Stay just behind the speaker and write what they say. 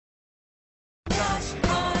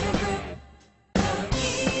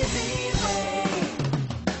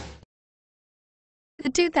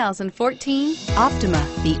2014 Optima.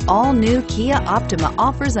 The all-new Kia Optima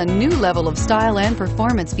offers a new level of style and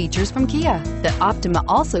performance features from Kia. The Optima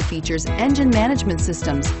also features engine management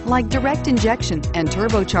systems like direct injection and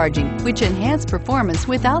turbocharging, which enhance performance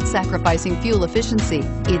without sacrificing fuel efficiency.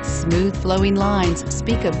 Its smooth flowing lines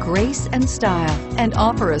speak of grace and style and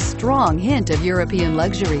offer a strong hint of European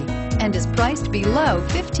luxury, and is priced below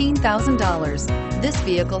 $15,000. This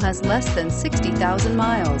vehicle has less than 60,000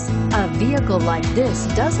 miles. A vehicle like this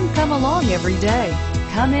doesn't come along every day.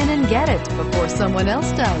 Come in and get it before someone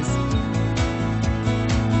else does.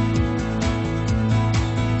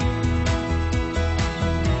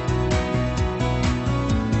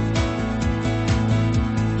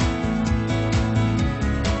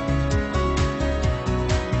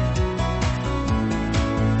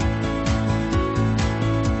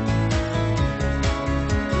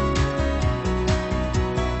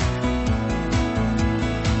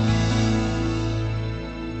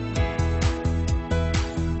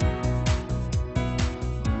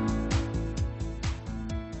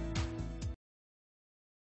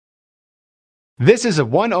 This is a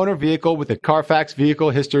one-owner vehicle with a Carfax Vehicle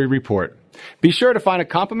History Report. Be sure to find a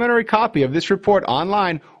complimentary copy of this report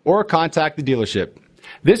online or contact the dealership.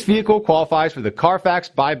 This vehicle qualifies for the Carfax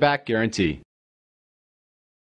Buyback Guarantee.